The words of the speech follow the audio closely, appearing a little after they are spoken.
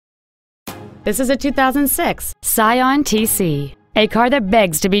This is a 2006 Scion TC, a car that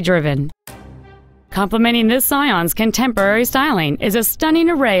begs to be driven. Complementing this Scion's contemporary styling is a stunning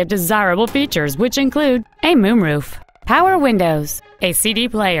array of desirable features which include a moonroof, power windows, a CD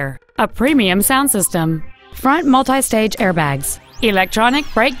player, a premium sound system, front multi-stage airbags, electronic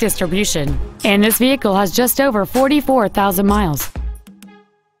brake distribution, and this vehicle has just over 44,000 miles.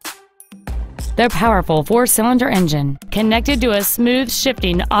 The powerful 4-cylinder engine, connected to a smooth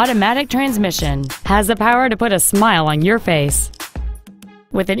shifting automatic transmission, has the power to put a smile on your face.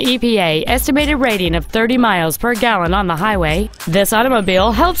 With an EPA estimated rating of 30 miles per gallon on the highway, this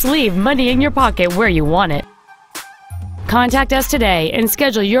automobile helps leave money in your pocket where you want it. Contact us today and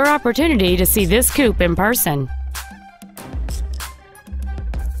schedule your opportunity to see this coupe in person.